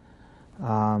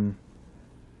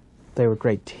 they were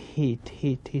great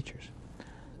teachers.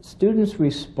 Students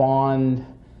respond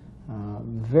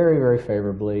very, very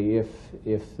favorably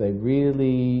if they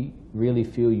really, really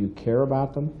feel you care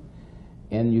about them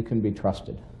and you can be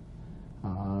trusted.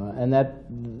 And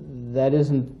that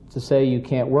isn't to say you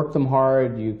can't work them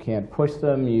hard, you can't push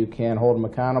them, you can't hold them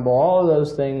accountable. All of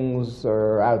those things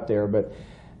are out there, but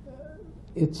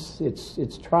it's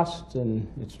trust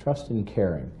and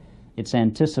caring. It's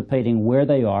anticipating where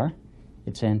they are.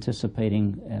 It's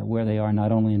anticipating where they are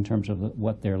not only in terms of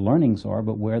what their learnings are,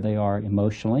 but where they are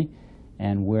emotionally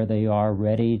and where they are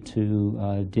ready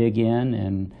to dig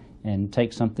in and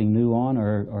take something new on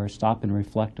or stop and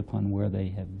reflect upon where they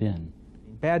have been.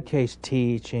 Bad case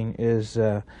teaching is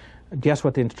guess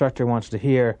what the instructor wants to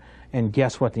hear and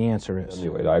guess what the answer is.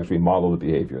 Anyway, I actually model the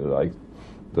behavior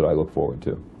that I look forward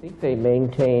to. I think they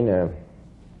maintain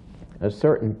a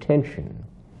certain tension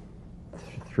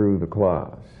through the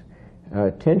class.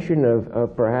 Tension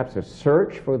of perhaps a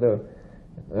search for the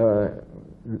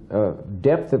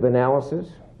depth of analysis,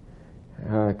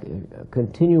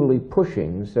 continually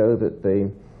pushing so that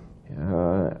they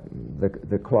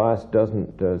the class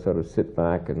doesn't sort of sit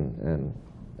back and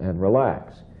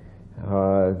relax.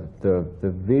 The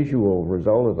visual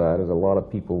result of that is a lot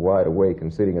of people wide awake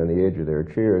and sitting on the edge of their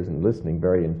chairs and listening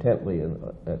very intently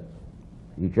at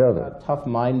each other.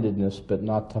 Tough-mindedness, but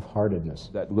not tough-heartedness.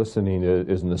 That listening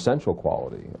is an essential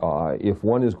quality. If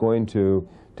one is going to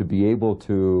be able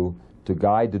to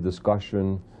guide the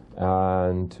discussion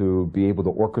and to be able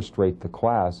to orchestrate the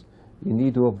class, you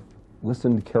need to have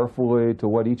listened carefully to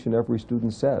what each and every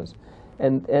student says.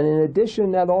 And in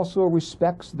addition, that also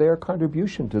respects their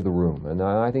contribution to the room. And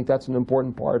I think that's an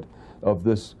important part of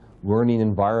this learning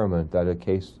environment that a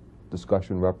case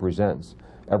discussion represents.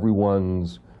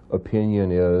 Everyone's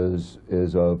opinion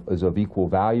is of equal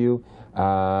value,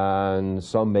 and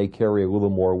some may carry a little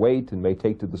more weight and may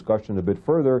take the discussion a bit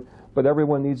further, but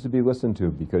everyone needs to be listened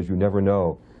to, because you never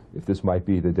know if this might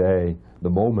be the day, the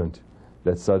moment,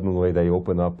 that suddenly they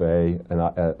open up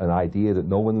an idea that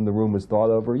no one in the room has thought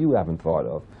of or you haven't thought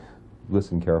of.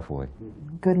 Listen carefully.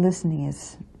 Good listening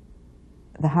is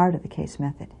the heart of the case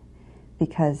method,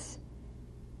 because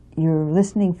you're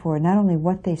listening for not only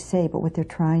what they say, but what they're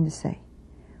trying to say,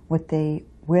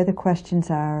 where the questions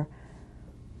are,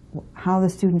 how the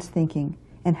student's thinking,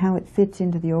 and how it fits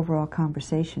into the overall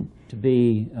conversation. To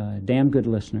be a damn good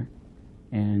listener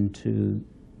and to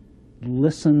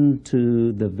listen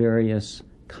to the various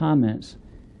comments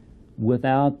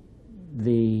without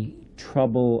the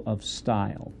trouble of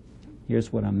style.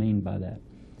 Here's what I mean by that.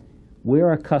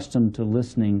 We're accustomed to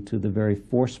listening to the very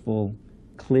forceful,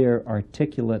 clear,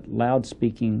 articulate,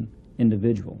 loud-speaking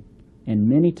individual. And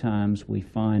many times we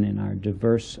find in our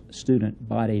diverse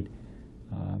student-bodied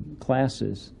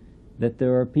classes that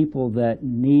there are people that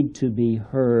need to be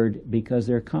heard because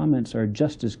their comments are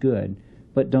just as good,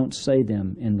 but don't say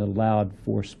them in the loud,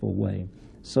 forceful way.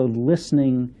 So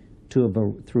listening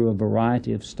to through a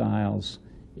variety of styles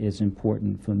is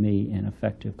important for me in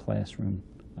effective classroom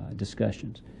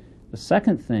discussions. The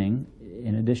second thing,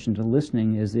 in addition to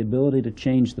listening, is the ability to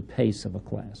change the pace of a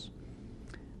class.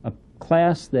 A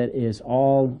class that is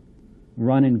all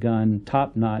run and gun,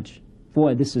 top-notch,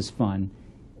 boy, this is fun,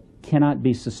 cannot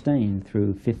be sustained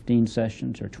through 15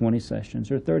 sessions or 20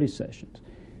 sessions or 30 sessions.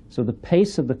 So the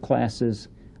pace of the classes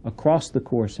across the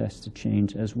course has to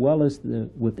change, as well as the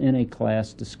within a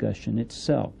class discussion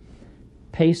itself.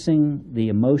 Pacing the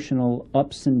emotional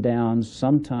ups and downs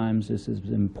sometimes is as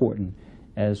important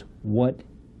as what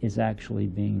is actually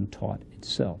being taught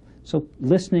itself. So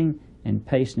listening and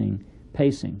pacing.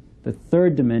 The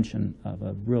third dimension of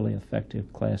a really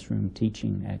effective classroom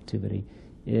teaching activity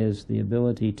is the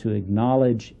ability to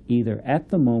acknowledge either at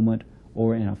the moment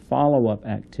or in a follow-up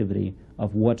activity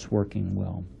of what's working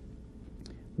well.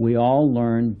 We all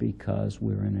learn because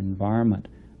we're in an environment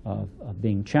of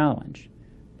being challenged,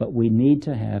 but we need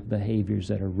to have behaviors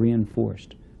that are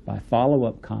reinforced by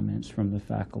follow-up comments from the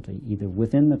faculty, either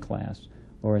within the class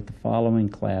or at the following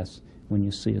class when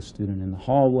you see a student in the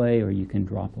hallway, or you can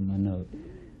drop them a note.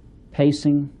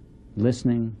 Pacing,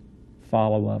 listening,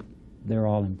 follow-up, they're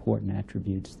all important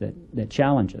attributes that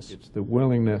challenge us. It's the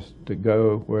willingness to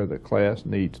go where the class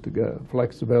needs to go.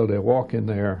 Flexibility to walk in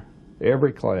there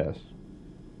every class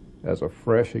as a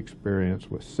fresh experience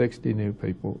with 60 new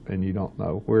people, and you don't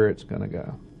know where it's going to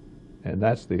go. And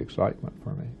that's the excitement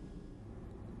for me.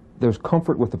 There's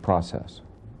comfort with the process.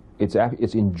 It's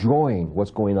enjoying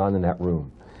what's going on in that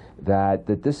room. That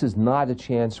this is not a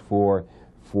chance for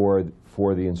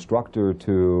the instructor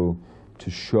to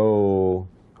show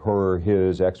her or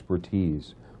his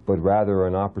expertise, but rather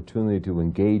an opportunity to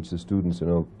engage the students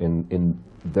in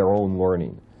their own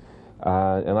learning.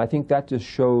 And I think that just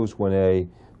shows when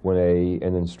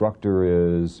an instructor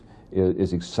is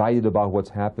excited about what's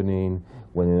happening,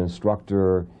 when an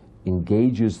instructor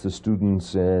engages the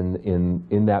students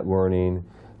in that learning.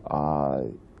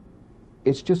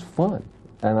 It's just fun.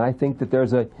 And I think that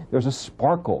there's a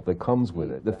sparkle that comes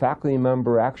with it. The faculty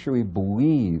member actually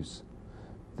believes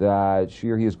that she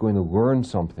or he is going to learn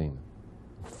something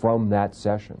from that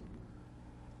session.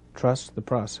 Trust the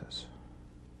process.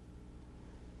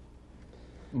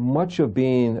 Much of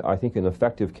being, I think, an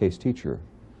effective case teacher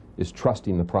is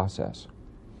trusting the process.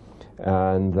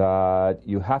 And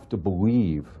you have to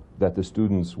believe that the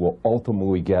students will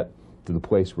ultimately get to the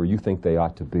place where you think they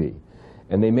ought to be.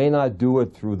 And they may not do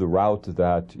it through the route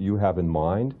that you have in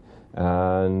mind,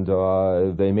 and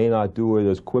they may not do it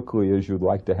as quickly as you'd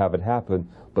like to have it happen,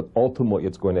 but ultimately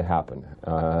it's going to happen.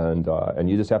 And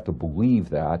you just have to believe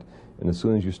that, and as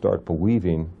soon as you start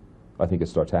believing, I think it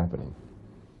starts happening.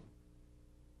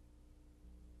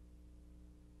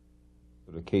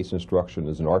 The case instruction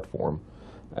is an art form,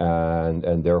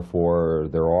 and therefore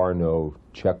there are no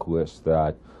checklists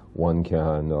that one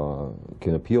can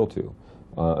appeal to.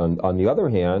 On the other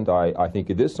hand, I think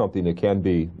it is something that can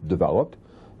be developed,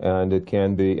 and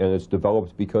it's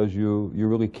developed because you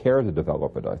really care to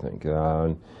develop it, I think.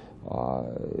 And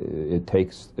it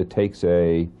takes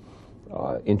a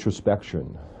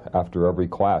introspection after every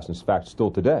class. In fact,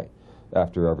 still today,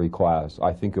 after every class,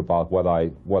 I think about what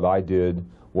I did,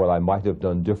 what I might have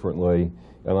done differently,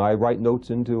 and I write notes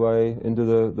into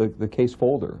the case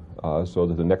folder so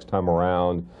that the next time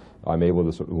around I'm able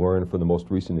to sort of learn from the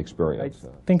most recent experience. I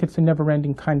think it's a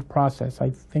never-ending kind of process. I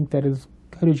think that as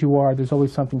good as you are, there's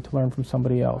always something to learn from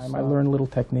somebody else. I learn little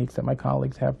techniques that my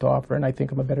colleagues have to offer, and I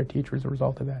think I'm a better teacher as a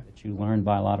result of that. That you learn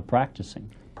by a lot of practicing.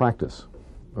 Practice.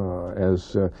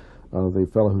 As the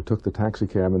fellow who took the taxi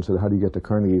cab and said, "How do you get to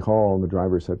Carnegie Hall?" and the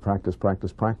driver said, "Practice,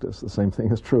 practice, practice." The same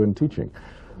thing is true in teaching.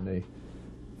 The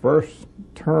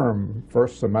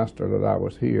first semester that I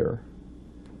was here,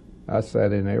 I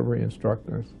sat in every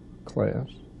instructor's class,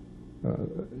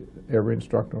 every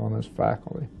instructor on this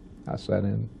faculty. I sat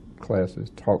in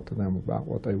classes, talked to them about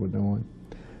what they were doing,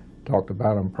 talked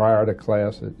about them prior to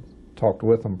classes, talked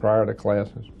with them prior to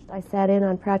classes. I sat in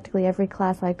on practically every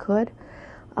class I could,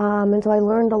 and so I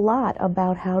learned a lot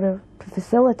about how to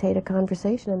facilitate a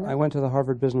conversation. I went to the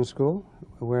Harvard Business School,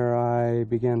 where I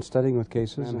began studying with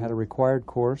cases and had a required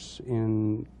course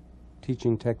in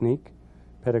teaching technique,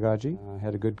 pedagogy. I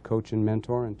had a good coach and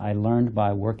mentor. I learned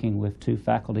by working with two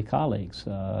faculty colleagues,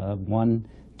 one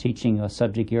teaching a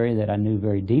subject area that I knew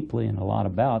very deeply and a lot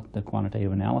about, the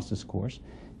quantitative analysis course,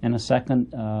 and a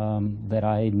second that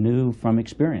I knew from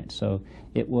experience. So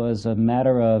it was a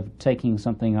matter of taking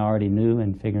something I already knew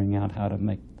and figuring out how to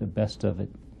make the best of it.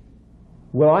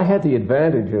 Well, I had the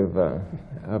advantage of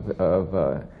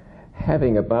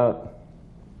having about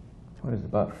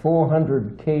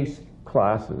 400 case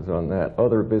classes on that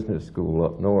other business school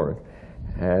up north,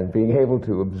 and being able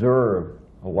to observe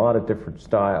a lot of different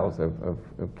styles of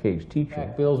case teaching.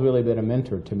 Bill's really been a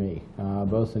mentor to me,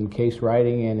 both in case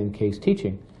writing and in case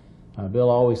teaching. Bill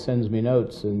always sends me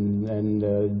notes and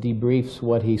debriefs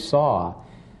what he saw.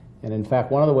 And in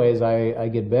fact, one of the ways I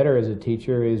get better as a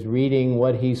teacher is reading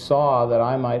what he saw that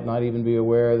I might not even be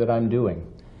aware that I'm doing.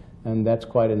 And that's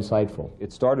quite insightful.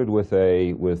 It started with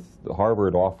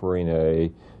Harvard offering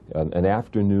an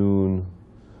afternoon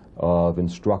of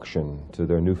instruction to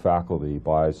their new faculty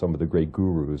by some of the great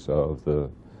gurus of the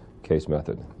case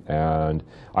method. And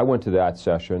I went to that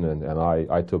session and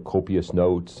I took copious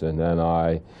notes, and then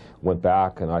I went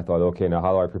back and I thought, okay, now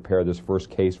how do I prepare this first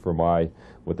case for my,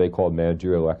 what they called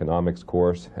managerial economics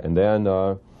course? And then,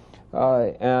 I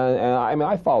mean,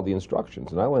 I followed the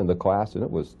instructions, and I went into class and it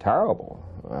was terrible.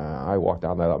 I walked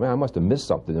out and I thought, man, I must have missed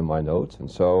something in my notes. And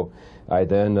so I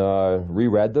then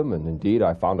reread them, and indeed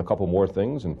I found a couple more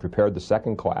things and prepared the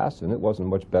second class, and it wasn't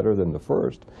much better than the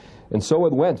first. And so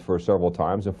it went for several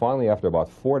times, and finally after about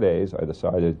 4 days I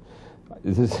decided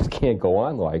this can't go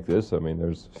on like this. I mean,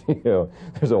 there's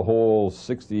there's a whole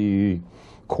 60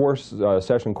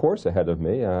 session course ahead of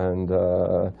me, and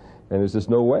there's just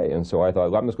no way. And so I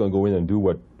thought, I'm just going to go in and do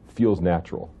what feels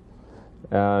natural.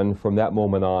 And from that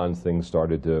moment on, things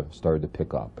started to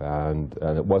pick up. And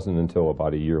it wasn't until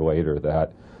about a year later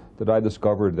that I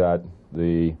discovered that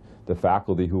the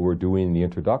faculty who were doing the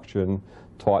introduction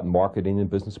taught marketing and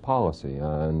business policy.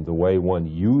 And the way one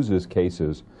uses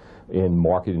cases in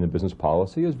marketing and business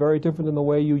policy is very different than the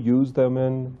way you use them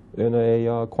in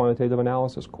a quantitative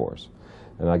analysis course.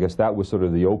 And I guess that was sort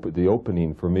of the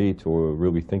opening for me to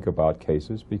really think about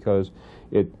cases, because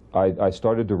I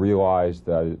started to realize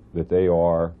that they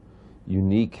are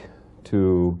unique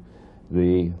to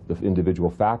the individual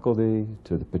faculty,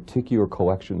 to the particular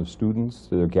collection of students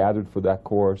that are gathered for that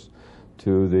course,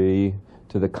 to the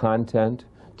content,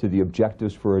 to the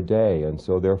objectives for a day. And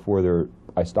so therefore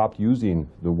I stopped using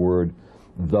the word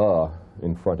 "the"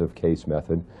 in front of case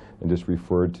method and just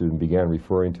began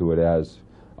referring to it as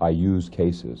I use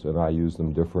cases, and I use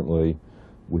them differently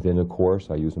within a course.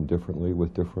 I use them differently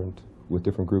with different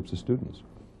groups of students.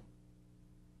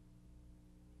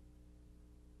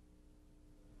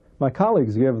 My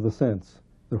colleagues give the sense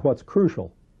that what's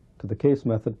crucial to the case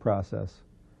method process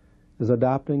is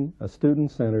adopting a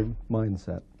student-centered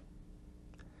mindset.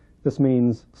 This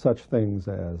means such things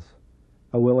as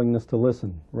a willingness to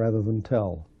listen rather than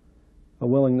tell, a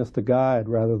willingness to guide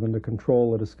rather than to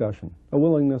control a discussion, a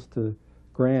willingness to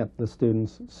grant the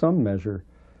students some measure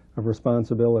of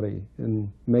responsibility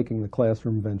in making the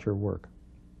classroom venture work.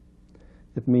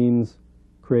 It means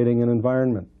creating an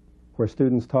environment where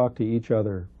students talk to each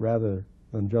other rather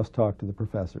than just talk to the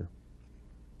professor.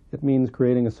 It means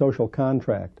creating a social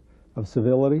contract of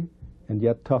civility and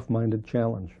yet tough-minded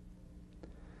challenge.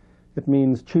 It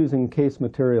means choosing case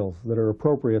materials that are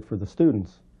appropriate for the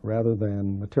students rather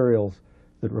than materials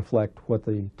that reflect what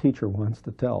the teacher wants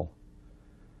to tell.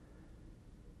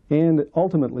 And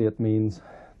ultimately it means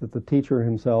that the teacher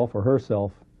himself or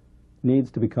herself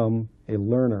needs to become a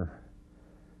learner.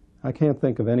 I can't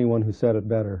think of anyone who said it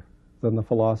better than the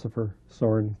philosopher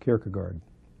Soren Kierkegaard.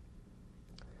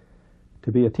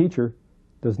 To be a teacher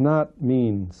does not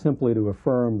mean simply to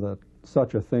affirm that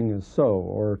such a thing is so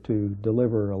or to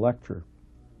deliver a lecture.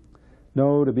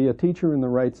 No, to be a teacher in the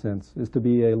right sense is to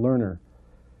be a learner.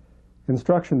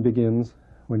 Instruction begins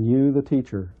when you, the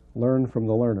teacher, learn from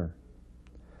the learner.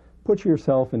 Put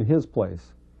yourself in his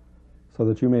place so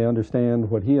that you may understand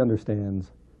what he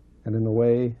understands and in the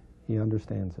way he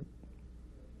understands it.